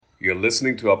You're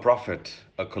listening to Our Prophet,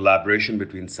 a collaboration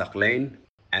between Sakhlain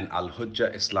and Al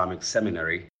Hujjah Islamic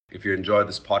Seminary. If you enjoy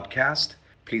this podcast,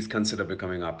 please consider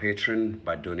becoming our patron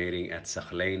by donating at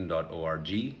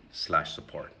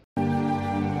sakhlain.org/support.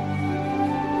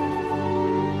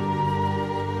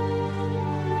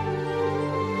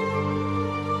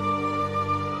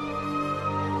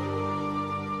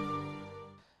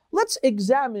 Let's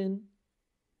examine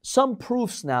some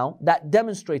proofs now that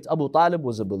demonstrates Abu Talib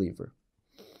was a believer.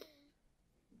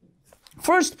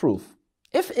 First proof,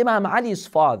 if Imam Ali's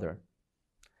father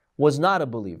was not a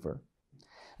believer,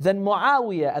 then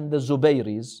Muawiyah and the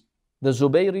Zubayris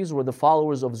were the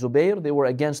followers of Zubayr, they were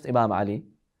against Imam Ali.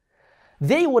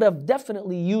 They would have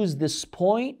definitely used this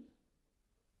point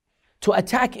to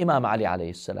attack Imam Ali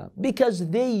alayhi salam, because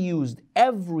they used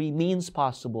every means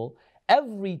possible,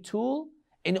 every tool,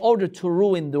 in order to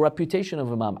ruin the reputation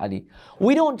of Imam Ali.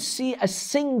 We don't see a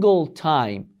single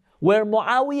time where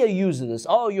Muawiyah uses this.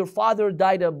 Oh, your father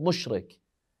died a mushrik.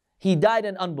 He died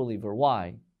an unbeliever.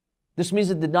 Why? This means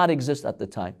it did not exist at the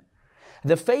time.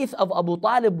 The faith of Abu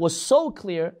Talib was so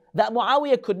clear that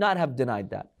Muawiyah could not have denied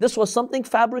that. This was something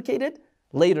fabricated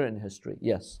later in history.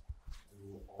 Yes.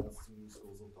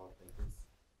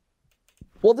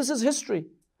 Well, this is history.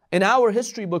 In our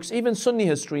history books, even Sunni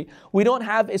history, we don't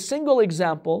have a single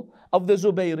example of the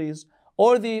Zubayris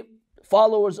or the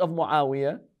followers of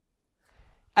Muawiyah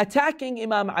attacking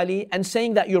Imam Ali and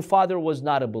saying that your father was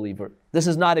not a believer. This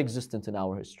is not existent in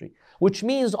our history. Which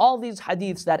means all these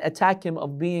hadiths that attack him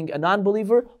of being a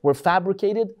non-believer were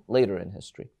fabricated later in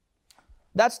history.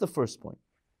 That's the first point.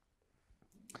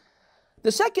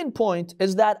 The second point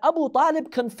is that Abu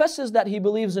Talib confesses that he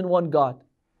believes in one God.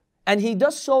 And he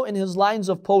does so in his lines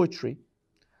of poetry.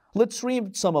 Let's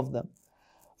read some of them.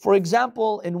 For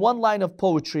example, in one line of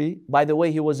poetry, by the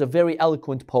way, he was a very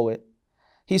eloquent poet.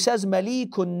 He says,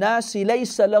 Malikun nasi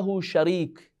laysa lahu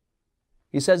sharik.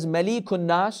 He says, Malikun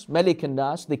nas, Malikun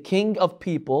nas, the king of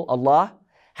people, Allah,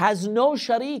 has no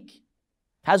sharik,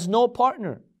 has no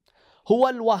partner.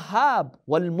 Huwa al-wahhab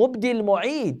wal-mubdi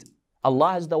al-mu'id.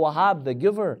 Allah is the Wahhab, the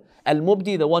giver.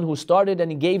 Al-Mubdi, the one who started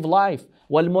and he gave life.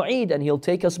 Wal-Mu'id, and he'll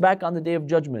take us back on the Day of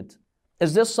Judgment.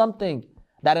 Is this something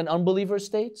that an unbeliever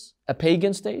states? A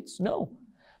pagan states? No.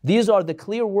 These are the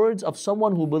clear words of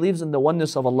someone who believes in the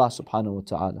oneness of Allah subhanahu wa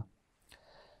ta'ala.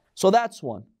 So that's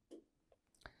one.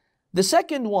 The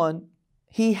second one,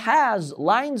 he has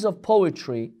lines of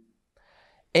poetry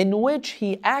in which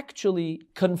he actually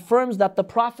confirms that the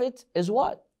Prophet is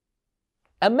what?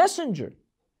 A messenger.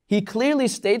 He clearly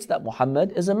states that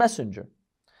Muhammad is a messenger.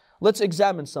 Let's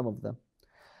examine some of them.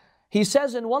 He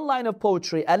says in one line of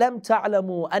poetry, أَلَمْ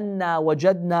تَعْلَمُوا أَنَّا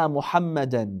وَجَدْنَا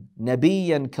مُحَمَّدًا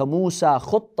نَبِيًّا كَمُوسَى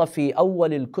خُطَّ فِي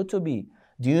أَوَّلِ الْكُتُبِ.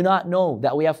 Do you not know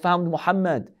that we have found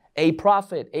Muhammad, a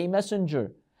prophet, a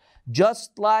messenger,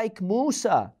 just like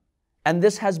Musa, and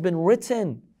this has been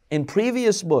written in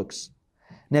previous books.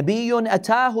 نَبِيٌّ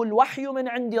أَتَاهُ الْوَحْيُ مِنْ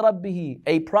عِنْدِ رَبِّهِ,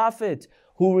 a prophet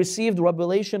who received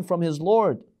revelation from his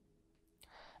Lord.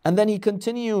 And then he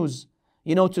continues,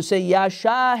 to say, Ya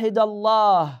shahid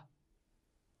Allah,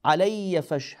 alayya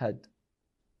fashhad.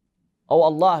 Oh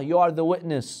Allah, you are the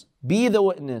witness. Be the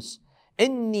witness.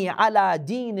 Inni ala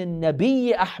deen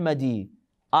al-Nabiy Ahmadi.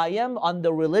 I am on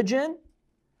the religion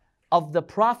of the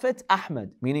Prophet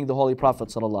Ahmad, meaning the Holy Prophet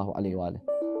sallallahu alaihi wasallam.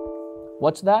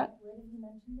 What's that? Where did he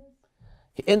mention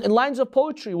this? In lines of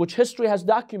poetry, which history has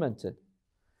documented.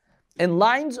 In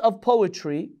lines of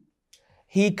poetry,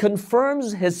 he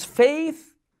confirms his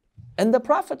faith in the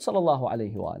Prophet sallallahu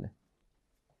alaihi wasallam.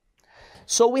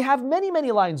 So we have many,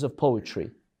 many lines of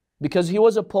poetry. Because he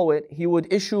was a poet, he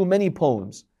would issue many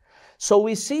poems. So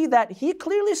we see that he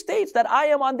clearly states that I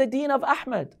am on the deen of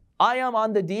Ahmad. I am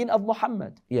on the deen of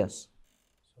Muhammad. Yes.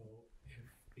 So if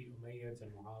the Umayyads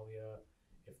and Muawiyah,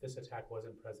 if this attack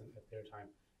wasn't present at their time,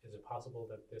 is it possible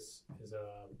that this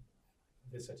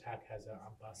attack has an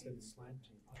Abbasid slant?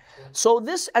 So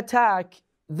this attack,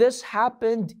 this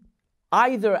happened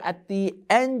either at the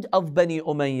end of Bani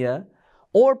Umayyah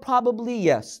or probably,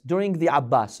 yes, during the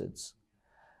Abbasids.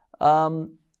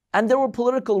 And there were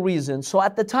political reasons. So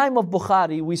at the time of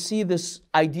Bukhari, we see this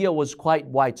idea was quite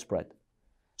widespread.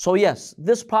 So yes,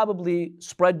 this probably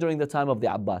spread during the time of the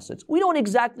Abbasids. We don't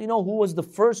exactly know who was the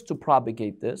first to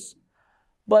propagate this,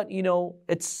 but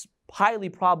it's highly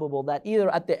probable that either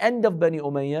at the end of Bani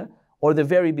Umayyah or the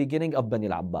very beginning of Bani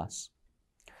al-Abbas.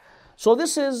 So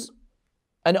this is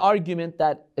an argument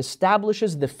that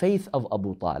establishes the faith of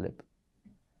Abu Talib.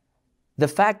 The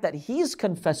fact that he's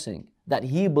confessing that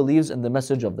he believes in the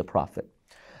message of the Prophet.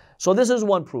 So this is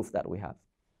one proof that we have.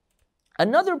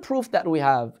 Another proof that we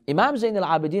have, Imam Zayn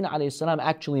al-Abidin alayhi salam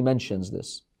actually mentions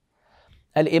this.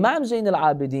 Al-Imam Zayn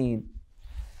al-Abidin,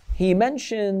 he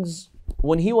mentions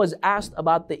when he was asked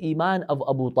about the Iman of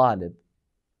Abu Talib,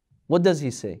 what does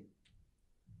he say?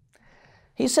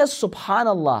 He says,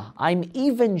 Subhanallah, I'm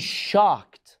even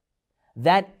shocked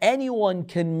that anyone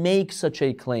can make such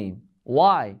a claim.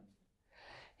 Why?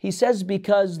 He says,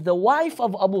 because the wife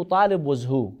of Abu Talib was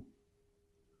who?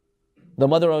 The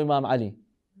mother of Imam Ali.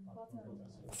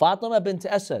 Fatima bint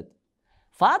Asad.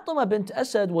 Fatima bint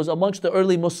Asad was amongst the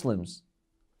early Muslims.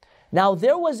 Now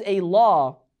there was a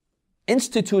law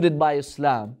instituted by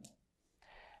Islam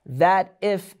that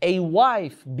if a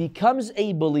wife becomes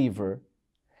a believer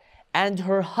and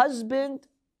her husband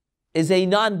is a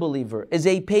non-believer, is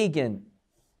a pagan,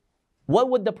 what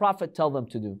would the Prophet tell them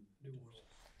to do?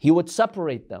 He would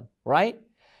separate them, right?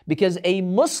 Because a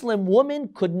Muslim woman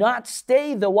could not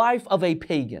stay the wife of a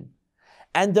pagan.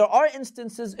 And there are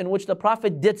instances in which the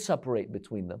Prophet did separate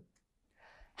between them.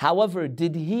 However,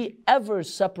 did he ever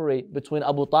separate between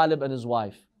Abu Talib and his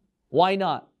wife? Why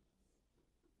not?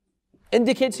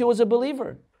 Indicates he was a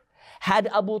believer. Had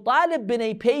Abu Talib been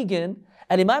a pagan,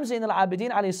 and Imam Zayn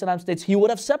al-Abidin alayhi salam states he would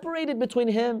have separated between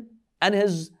him and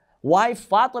his wife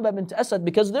Fatima bint Asad,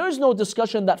 because there is no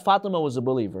discussion that Fatima was a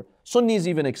believer. Sunnis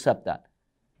even accept that.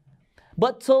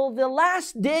 But till the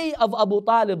last day of Abu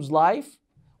Talib's life,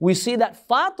 we see that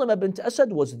Fatima bint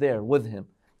Asad was there with him.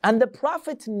 And the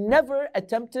Prophet never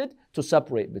attempted to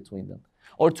separate between them,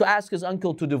 or to ask his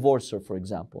uncle to divorce her, for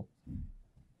example.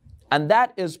 And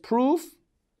that is proof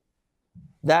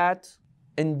that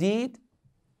indeed,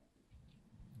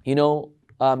 he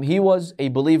was a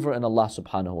believer in Allah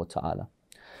subhanahu wa ta'ala.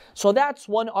 So that's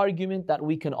one argument that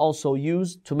we can also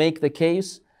use to make the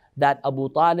case that Abu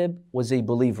Talib was a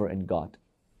believer in God.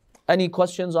 Any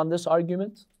questions on this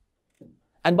argument?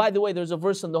 And by the way, there's a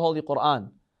verse in the Holy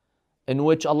Quran in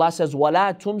which Allah says,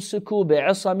 وَلَا تُمْسِكُوا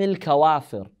بِعِصَمِ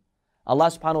الْكَوَافِرِ. Allah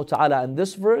subhanahu wa ta'ala in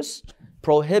this verse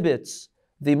prohibits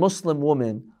the Muslim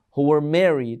women who were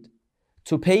married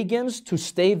to pagans to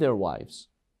stay their wives.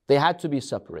 They had to be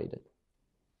separated.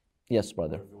 Yes,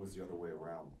 brother. If it was the other way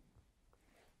around.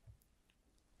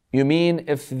 You mean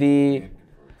if the...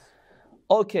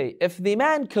 Okay, if the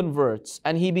man converts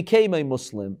and he became a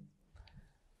Muslim,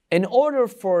 in order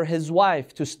for his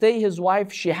wife to stay his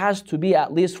wife, she has to be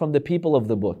at least from the people of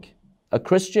the book, a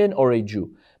Christian or a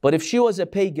Jew. But if she was a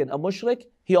pagan, a mushrik,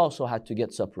 he also had to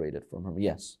get separated from her,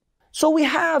 yes. So we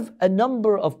have a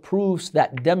number of proofs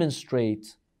that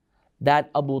demonstrate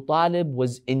that Abu Talib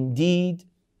was indeed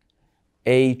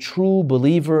a true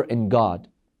believer in God.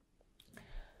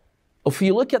 If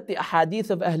you look at the ahadith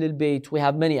of Ahlul Bayt, we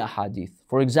have many ahadith.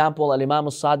 For example, Al-Imam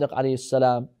al-Sadiq alayhi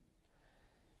salam,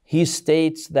 he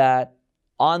states that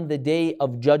on the day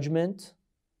of judgment,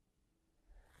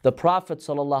 the Prophet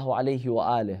sallallahu alayhi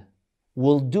wa alihi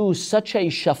will do such a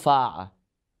shafa'ah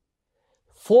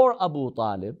for Abu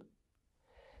Talib,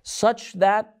 such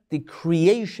that the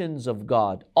creations of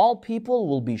God, all people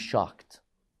will be shocked.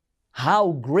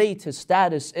 How great his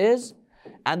status is,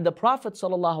 and the Prophet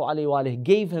ﷺ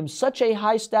gave him such a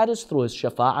high status through his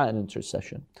shafa'ah and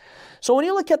intercession. So when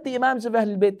you look at the Imams of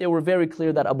Ahlul Bayt, they were very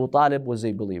clear that Abu Talib was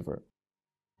a believer.